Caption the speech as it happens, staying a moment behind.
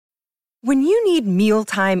When you need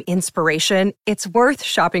mealtime inspiration, it's worth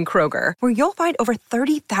shopping Kroger, where you'll find over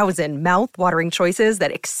 30,000 mouth-watering choices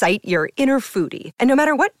that excite your inner foodie. And no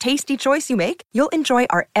matter what tasty choice you make, you'll enjoy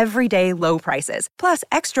our everyday low prices, plus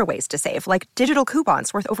extra ways to save, like digital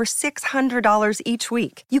coupons worth over $600 each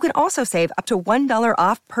week. You can also save up to $1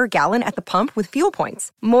 off per gallon at the pump with fuel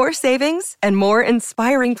points. More savings and more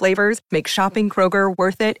inspiring flavors make shopping Kroger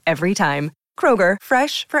worth it every time. Kroger,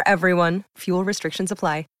 fresh for everyone. Fuel restrictions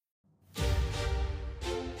apply.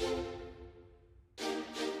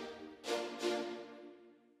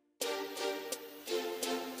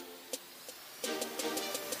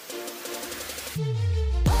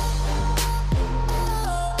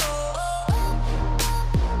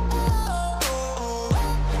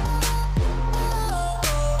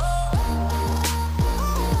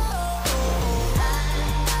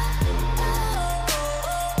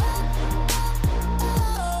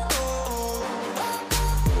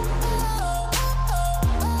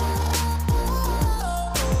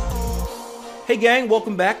 Hey gang,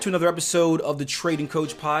 welcome back to another episode of the Trading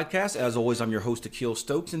Coach Podcast. As always, I'm your host, Akil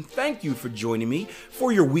Stokes, and thank you for joining me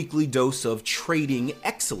for your weekly dose of trading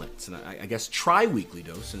excellence. And I guess tri-weekly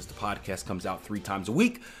dose, since the podcast comes out 3 times a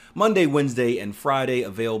week, Monday, Wednesday, and Friday,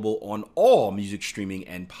 available on all music streaming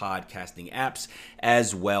and podcasting apps,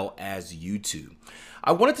 as well as YouTube.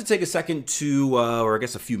 I wanted to take a second to, or I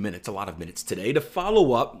guess a few minutes, a lot of minutes today, to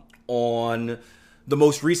follow up on the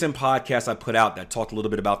most recent podcast I put out that talked a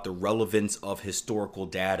little bit about the relevance of historical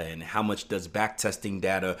data and how much does backtesting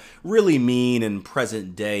data really mean in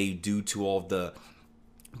present day due to all the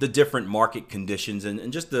different market conditions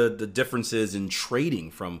and just the differences in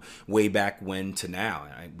trading from way back when to now.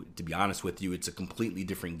 To be honest with you, it's a completely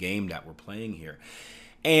different game that we're playing here.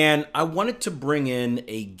 And I wanted to bring in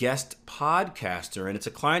a guest podcaster, and it's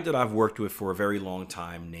a client that I've worked with for a very long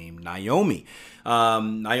time named Naomi.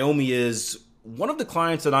 Naomi is one of the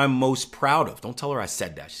clients that I'm most proud of. Don't tell her I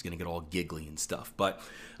said that. She's going to get all giggly and stuff. But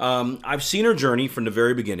I've seen her journey from the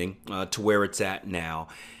very beginning to where it's at now.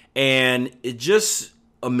 And it just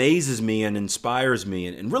amazes me and inspires me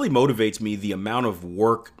and really motivates me, the amount of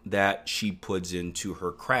work that she puts into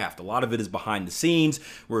her craft. A lot of it is behind the scenes,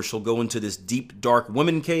 where she'll go into this deep, dark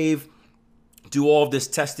woman cave, do all of this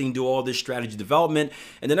testing, do all this strategy development,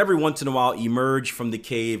 and then every once in a while emerge from the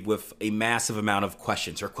cave with a massive amount of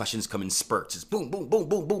questions. Her questions come in spurts. It's boom, boom, boom,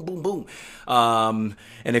 boom, boom, boom, boom. And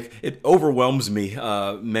it overwhelms me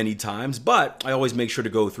many times, but I always make sure to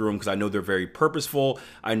go through them because I know they're very purposeful.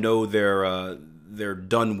 I know they're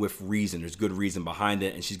done with reason. There's good reason behind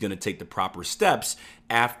it, and she's going to take the proper steps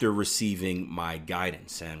after receiving my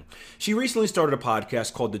guidance. And she recently started a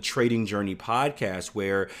podcast called the Trading Journey Podcast,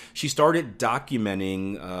 where she started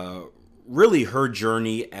documenting really her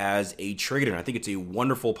journey as a trader. And I think it's a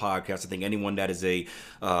wonderful podcast. I think anyone that is a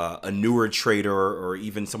newer trader or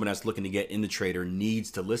even someone that's looking to get in the trader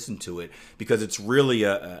needs to listen to it, because it's really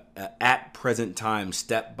a at present time,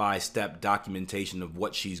 step-by-step documentation of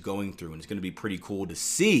what she's going through. And it's going to be pretty cool to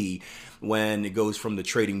see when it goes from the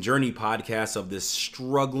Trading Journey podcast of this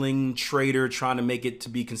struggling trader trying to make it to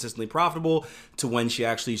be consistently profitable to when she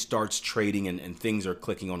actually starts trading and things are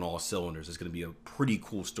clicking on all cylinders. It's going to be a pretty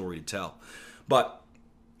cool story to tell. But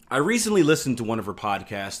I recently listened to one of her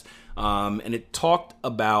podcasts, and it talked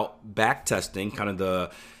about backtesting, kind of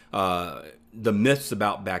the myths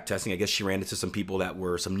about backtesting. I guess she ran into some people that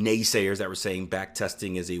were some naysayers that were saying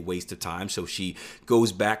backtesting is a waste of time. So she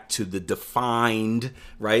goes back to the defined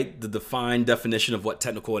definition of what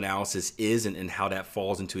technical analysis is and how that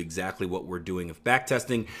falls into exactly what we're doing with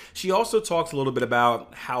backtesting. She also talks a little bit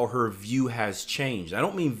about how her view has changed. I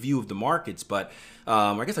don't mean view of the markets, but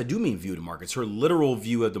I guess I do mean view of the markets. Her literal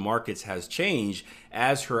view of the markets has changed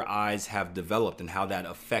as her eyes have developed and how that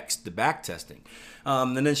affects the backtesting.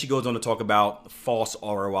 And then she goes on to talk about false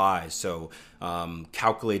ROIs. So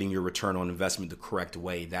calculating your return on investment the correct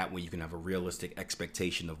way. That way you can have a realistic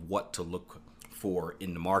expectation of what to look for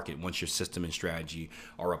in the market once your system and strategy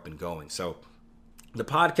are up and going. So the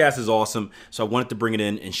podcast is awesome, so I wanted to bring it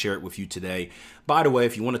in and share it with you today. By the way,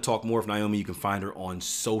 if you want to talk more with Naomi, you can find her on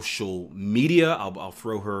social media. I'll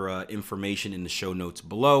throw her information in the show notes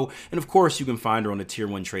below. And of course, you can find her on the Tier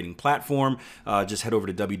 1 Trading platform. Just head over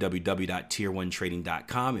to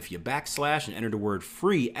www.tier1trading.com. If you backslash and enter the word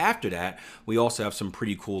free after that, we also have some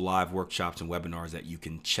pretty cool live workshops and webinars that you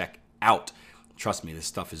can check out. Trust me, this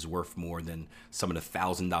stuff is worth more than some of the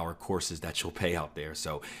 $1,000 courses that you'll pay out there.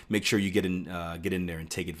 So make sure you get in there and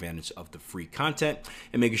take advantage of the free content,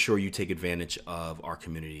 and making sure you take advantage of our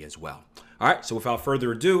community as well. All right, so without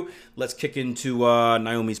further ado, let's kick into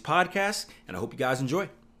Naomi's podcast, and I hope you guys enjoy.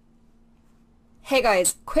 Hey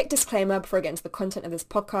guys, quick disclaimer before I get into the content of this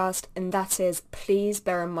podcast, and that is, please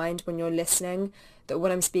bear in mind when you're listening that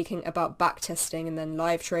when I'm speaking about backtesting and then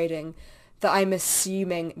live trading, that I'm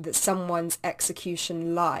assuming that someone's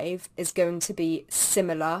execution live is going to be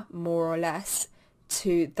similar, more or less,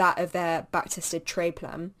 to that of their backtested trade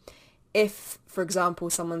plan. If, for example,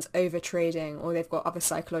 someone's over-trading or they've got other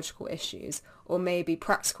psychological issues or maybe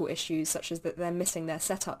practical issues such as that they're missing their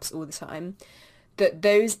setups all the time, that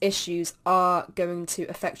those issues are going to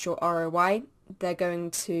affect your ROI. They're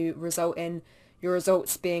going to result in your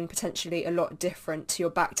results being potentially a lot different to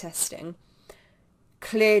your backtesting.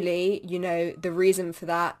 Clearly, the reason for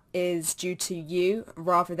that is due to you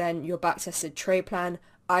rather than your backtested trade plan.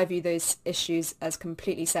 I view those issues as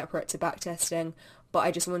completely separate to backtesting, but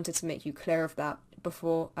I just wanted to make you clear of that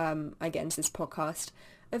before I get into this podcast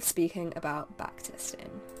of speaking about backtesting.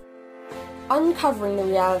 Uncovering the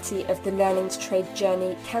reality of the learning to trade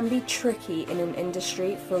journey can be tricky in an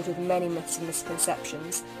industry filled with many myths and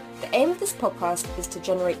misconceptions. The aim of this podcast is to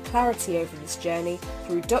generate clarity over this journey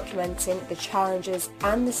through documenting the challenges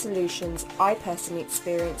and the solutions I personally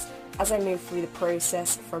experienced as I move through the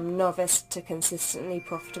process from novice to consistently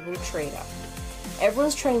profitable trader.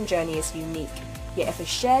 Everyone's trading journey is unique, yet if a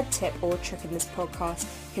shared tip or trick in this podcast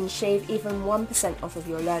can shave even 1% off of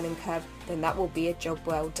your learning curve, then that will be a job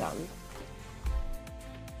well done.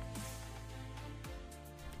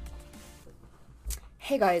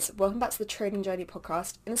 Hey guys, welcome back to the Trading Journey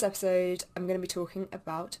podcast. In this episode, I'm going to be talking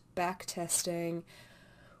about backtesting,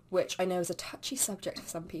 which I know is a touchy subject for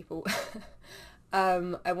some people.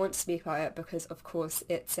 I want to speak about it because, of course,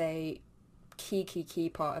 it's a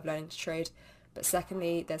key part of learning to trade. But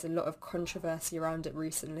secondly, there's a lot of controversy around it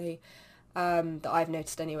recently that I've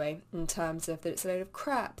noticed anyway, in terms of that it's a load of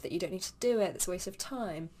crap, that you don't need to do it, it's a waste of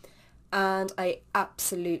time. And I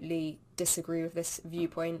absolutely disagree with this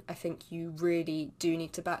viewpoint. I think you really do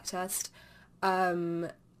need to backtest.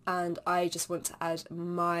 And I just want to add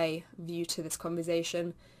my view to this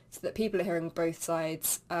conversation so that people are hearing both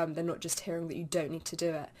sides. They're not just hearing that you don't need to do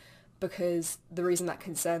it. Because the reason that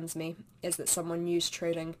concerns me is that someone new to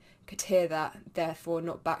trading could hear that, therefore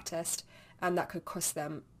not backtest, and that could cost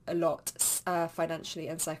them a lot financially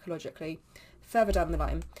and psychologically further down the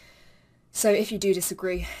line. So if you do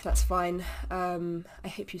disagree, that's fine. I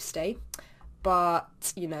hope you stay. But,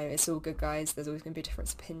 it's all good, guys. There's always going to be a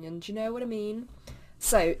different opinion. Do you know what I mean?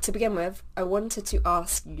 So, to begin with, I wanted to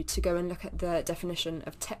ask you to go and look at the definition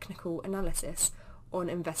of technical analysis on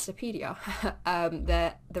Investopedia.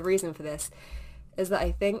 The reason for this is that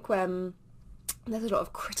I think when there's a lot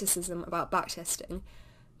of criticism about backtesting,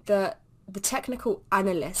 that the technical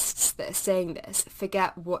analysts that are saying this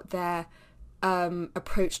forget what their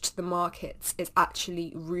approach to the markets is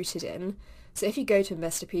actually rooted in. So if you go to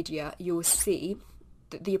Investopedia, you'll see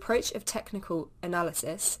that the approach of technical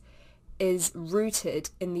analysis is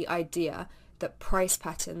rooted in the idea that price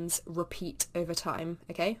patterns repeat over time,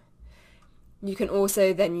 okay? You can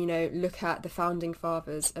also then, look at the founding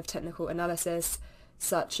fathers of technical analysis,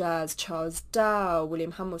 such as Charles Dow,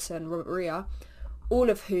 William Hamilton, Robert Rea,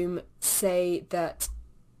 all of whom say that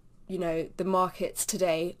the markets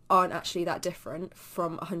today aren't actually that different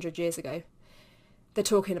from 100 years ago. They're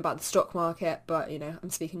talking about the stock market, but, I'm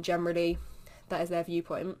speaking generally. That is their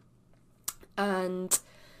viewpoint. And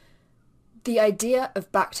the idea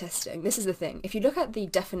of backtesting, this is the thing. If you look at the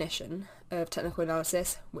definition of technical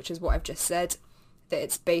analysis, which is what I've just said, that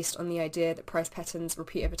it's based on the idea that price patterns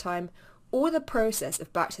repeat over time, all the process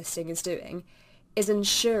of backtesting is doing is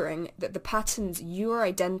ensuring that the patterns you are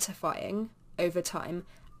identifying over time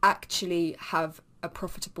actually have a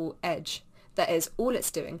profitable edge. That is all it's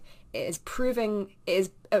doing. It is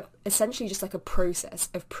essentially just like a process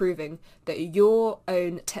of proving that your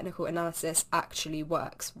own technical analysis actually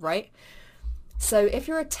works, right? So if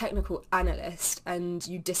you're a technical analyst and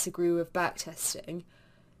you disagree with backtesting,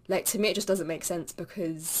 to me it just doesn't make sense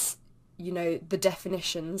because, the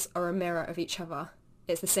definitions are a mirror of each other.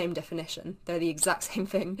 It's the same definition. They're the exact same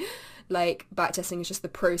thing. Backtesting is just the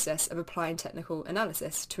process of applying technical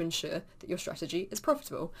analysis to ensure that your strategy is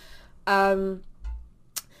profitable. But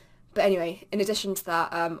anyway, in addition to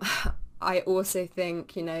that, I also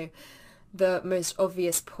think, the most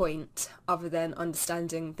obvious point, other than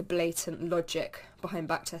understanding the blatant logic behind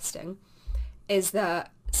backtesting, is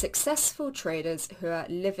that successful traders who are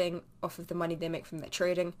living off of the money they make from their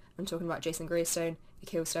trading, I'm talking about Jason Greystone,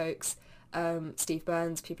 Akil Stokes, Steve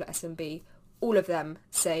Burns, people at SMB, all of them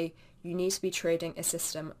say you need to be trading a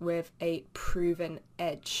system with a proven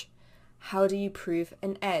edge. How do you prove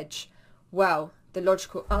an edge? Well, the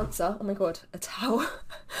logical answer, oh my god, a towel.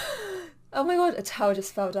 Oh my god, a towel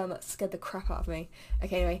just fell down. That scared the crap out of me.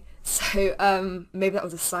 Okay, anyway. So, maybe that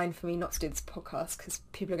was a sign for me not to do this podcast because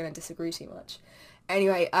people are going to disagree too much.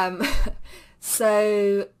 Anyway,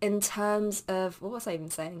 so in terms of, what was I even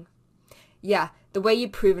saying? Yeah, the way you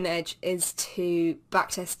prove an edge is to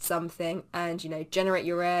backtest something and, generate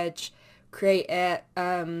your edge, create it,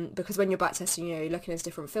 because when you're backtesting, you're looking at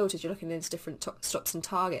different filters, you're looking at different stops and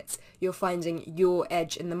targets, you're finding your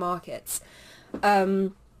edge in the markets.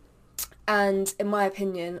 And in my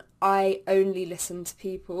opinion, I only listen to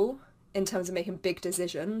people in terms of making big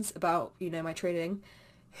decisions about, my trading,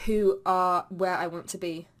 who are where I want to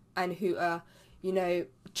be and who are,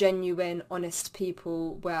 genuine, honest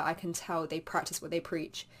people where I can tell they practice what they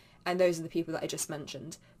preach. And those are the people that I just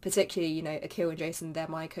mentioned, particularly, Akil and Jason, they're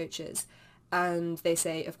my coaches. And they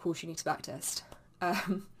say, of course, you need to backtest.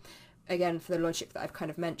 Again, for the logic that I've kind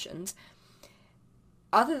of mentioned.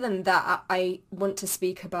 Other than that, I want to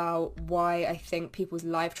speak about why I think people's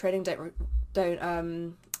live trading it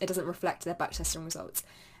doesn't reflect their backtesting results.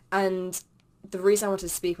 And the reason I want to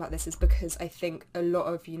speak about this is because I think a lot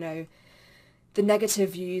of, the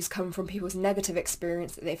negative views come from people's negative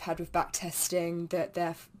experience that they've had with backtesting, that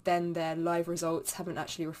their live results haven't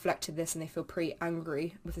actually reflected this and they feel pretty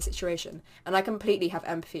angry with the situation. And I completely have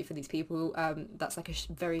empathy for these people. That's like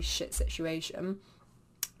a very shit situation.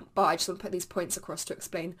 But I just want to put these points across to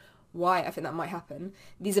explain why I think that might happen.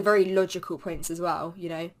 These are very logical points as well,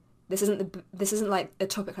 This isn't like a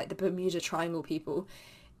topic like the Bermuda Triangle, people.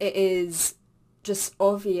 It is just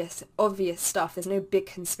obvious stuff. There's no big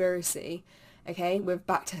conspiracy, okay, with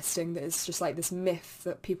backtesting that is just like this myth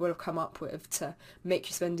that people have come up with to make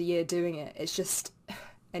you spend a year doing it. It's just...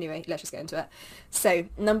 Anyway, let's just get into it. So,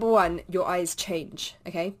 number one, your eyes change,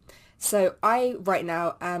 okay? So I, right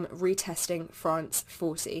now, am retesting France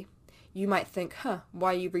 40. You might think,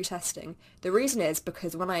 why are you retesting? The reason is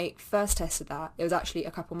because when I first tested that, it was actually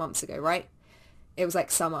a couple months ago, right? It was like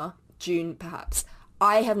summer, June perhaps.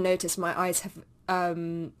 I have noticed my eyes have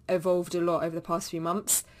evolved a lot over the past few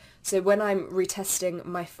months. So when I'm retesting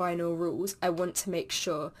my final rules, I want to make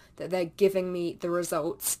sure that they're giving me the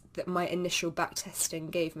results that my initial backtesting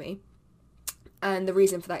gave me. And the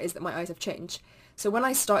reason for that is that my eyes have changed. So when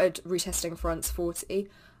I started retesting France 40,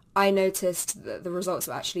 I noticed that the results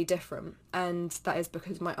were actually different, and that is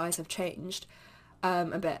because my eyes have changed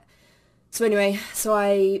a bit. So anyway, so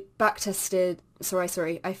I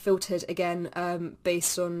I filtered again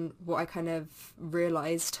based on what I kind of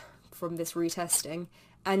realised from this retesting,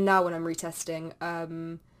 and now when I'm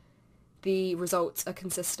retesting, the results are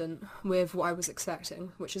consistent with what I was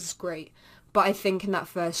expecting, which is great. But I think in that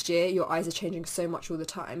first year, your eyes are changing so much all the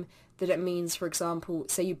time that it means, for example,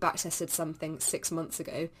 say you backtested something 6 months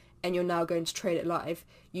ago and you're now going to trade it live,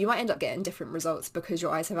 you might end up getting different results because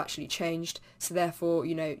your eyes have actually changed. So therefore,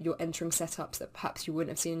 you're entering setups that perhaps you wouldn't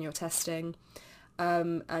have seen in your testing,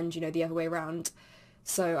 and, the other way around.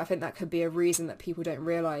 So I think that could be a reason that people don't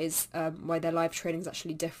realise why their live trading is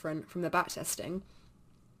actually different from their backtesting.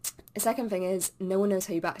 The second thing is, no one knows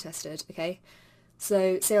how you backtested, okay?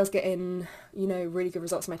 So say I was getting, really good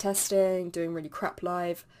results in my testing, doing really crap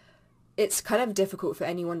live. It's kind of difficult for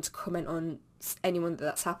anyone to comment on anyone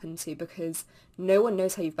that's happened to because no one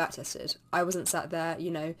knows how you've backtested. I wasn't sat there,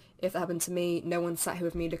 if that happened to me, no one sat here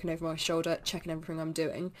with me looking over my shoulder, checking everything I'm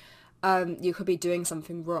doing. You could be doing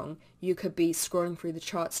something wrong. You could be scrolling through the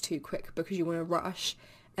charts too quick because you want to rush,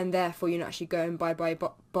 and therefore you're not actually going bar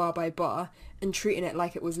by bar and treating it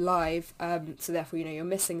like it was live. So therefore, you're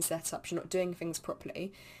missing setups, you're not doing things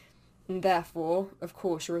properly, and therefore, of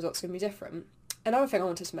course, your results are going to be different. Another thing I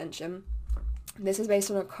wanted to mention, this is based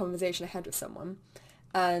on a conversation I had with someone,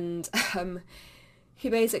 and he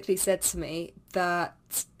basically said to me that,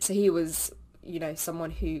 so he was, someone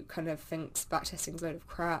who kind of thinks backtesting is a load of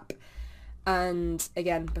crap, and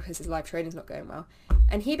again, because his live trading is not going well,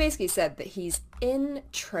 and he basically said that he's in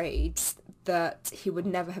trades that he would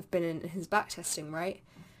never have been in his backtesting, right?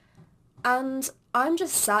 And I'm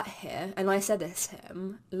just sat here, and I said this to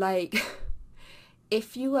him, like,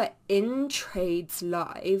 if you were in trades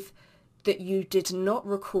live that you did not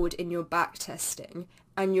record in your backtesting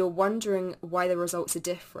and you're wondering why the results are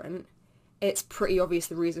different, it's pretty obvious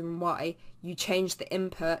the reason why. You change the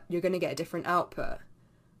input, you're going to get a different output.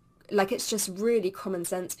 Like, it's just really common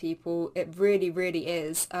sense, people. It really, really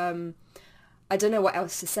is. I don't know what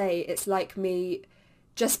else to say. It's like me,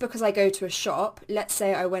 just because I go to a shop, let's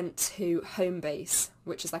say I went to Homebase,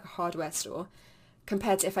 which is like a hardware store,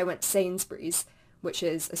 compared to if I went to Sainsbury's, which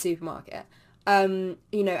is a supermarket, and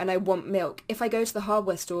I want milk. If I go to the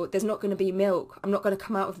hardware store, there's not going to be milk. I'm not going to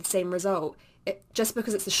come out with the same result. Just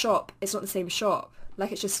because it's a shop, it's not the same shop.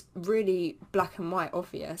 Like, it's just really black and white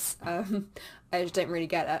obvious. I just don't really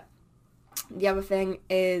get it. The other thing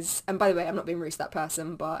is, and by the way, I'm not being rude to that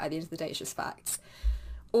person, but at the end of the day, it's just facts.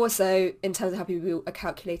 Also, in terms of how people are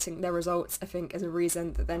calculating their results, I think is a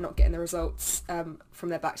reason that they're not getting the results from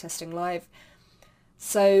their backtesting live.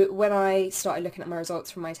 So when I started looking at my results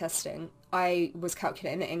from my testing, I was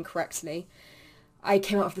calculating it incorrectly. I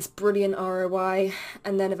came out with this brilliant ROI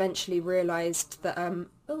and then eventually realised that,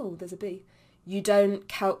 oh, there's a B. You don't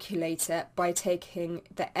calculate it by taking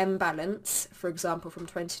the M balance, for example, from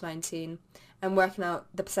 2019 and working out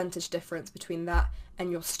the percentage difference between that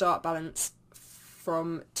and your start balance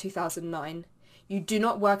from 2009. You do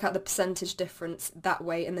not work out the percentage difference that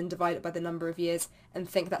way and then divide it by the number of years and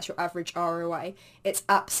think that's your average ROI. It's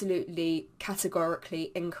absolutely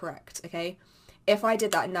categorically incorrect, okay? If I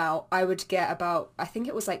did that now, I would get about, I think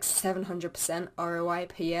it was like 700% ROI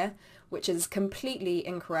per year, which is completely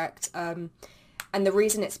incorrect. And the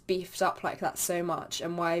reason it's beefed up like that so much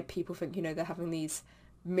and why people think, you know, they're having these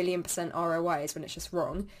 1,000,000% ROIs when it's just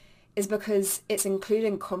wrong is because it's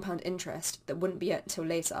including compound interest that wouldn't be until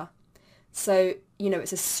later. So, you know,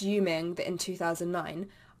 it's assuming that in 2009,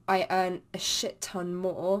 I earn a shit ton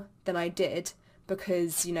more than I did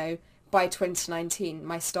because, you know, by 2019,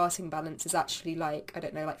 my starting balance is actually like, I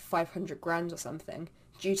don't know, like 500 grand or something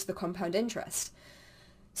due to the compound interest.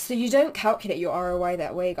 So you don't calculate your ROI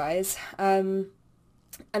that way, guys.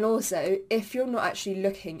 And also, if you're not actually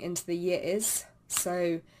looking into the years,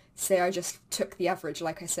 so say I just took the average,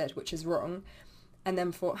 like I said, which is wrong, and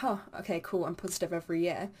then thought, okay, cool, I'm positive every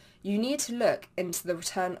year, you need to look into the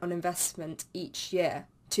return on investment each year.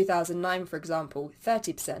 2009, for example,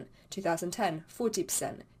 30%, 2010,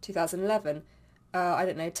 40%, 2011,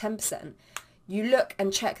 10%. You look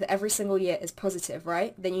and check that every single year is positive,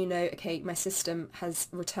 right? Then you know, okay, my system has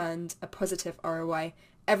returned a positive ROI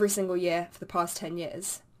every single year for the past 10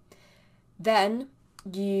 years. Then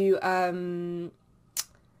you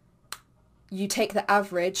take the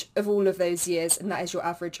average of all of those years and that is your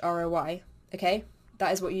average ROI, okay?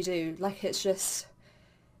 That is what you do. Like,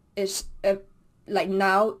 like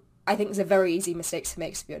now, I think it's a very easy mistake to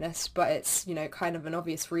make, to be honest, but it's, you know, kind of an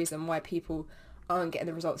obvious reason why people aren't getting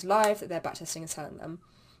the results live that their backtesting is telling them.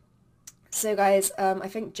 So guys, I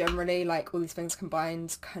think generally, like, all these things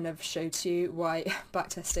combined kind of show to you why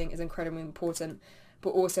backtesting is incredibly important, but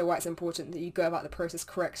also why it's important that you go about the process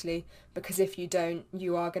correctly, because if you don't,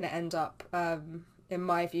 you are going to end up, in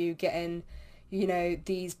my view, getting, you know,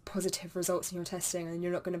 these positive results in your testing and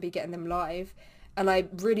you're not going to be getting them live. And I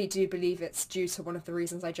really do believe it's due to one of the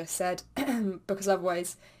reasons I just said, because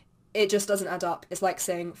otherwise it just doesn't add up. It's like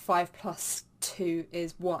saying 5 + 2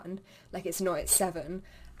 is 1. Like, it's not, it's 7.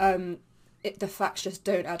 The facts just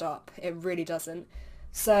don't add up. It really doesn't.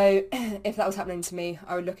 So if that was happening to me,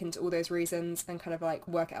 I would look into all those reasons and kind of like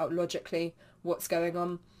work it out logically what's going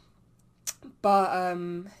on. But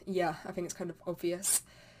yeah, I think it's kind of obvious.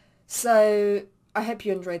 So I hope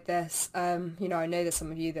you enjoyed this. You know, I know there's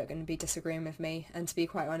some of you that are going to be disagreeing with me, and to be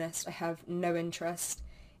quite honest, I have no interest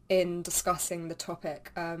in discussing the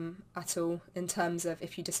topic at all, in terms of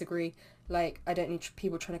if you disagree. Like, I don't need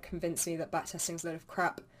people trying to convince me that backtesting is a load of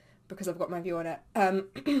crap, because I've got my view on it.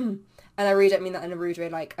 And I really don't mean that in a rude way.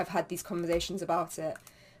 Like, I've had these conversations about it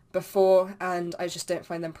before and I just don't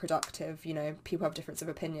find them productive. You know, people have difference of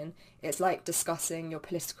opinion. It's like discussing your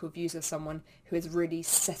political views with someone who is really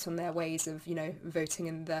set on their ways of, you know, voting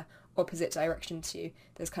in the opposite direction to you.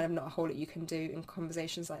 There's kind of not a whole lot you can do in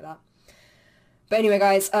conversations like that. But anyway,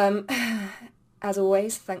 guys, as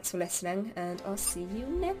always, thanks for listening and I'll see you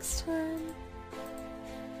next time.